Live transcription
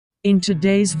In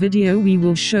today's video we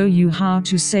will show you how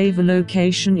to save a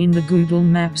location in the Google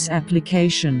Maps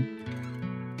application.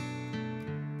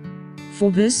 For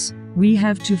this, we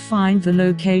have to find the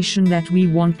location that we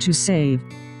want to save.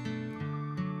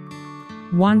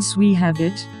 Once we have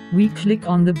it, we click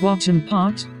on the bottom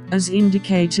part, as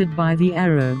indicated by the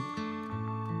arrow.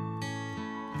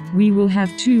 We will have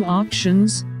two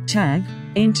options: tag,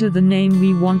 enter the name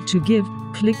we want to give,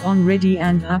 click on Ready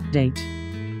and Update.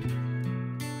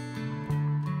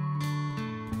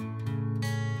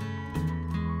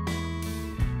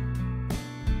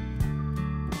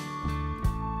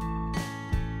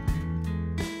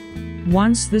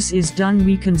 Once this is done,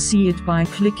 we can see it by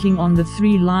clicking on the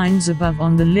three lines above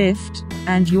on the left,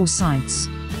 and Your Sites.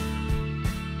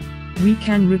 We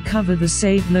can recover the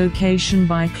saved location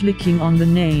by clicking on the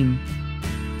name.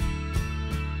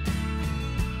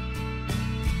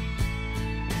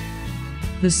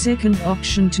 The second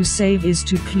option to save is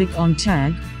to click on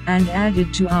Tag, and add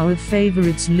it to our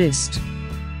favorites list.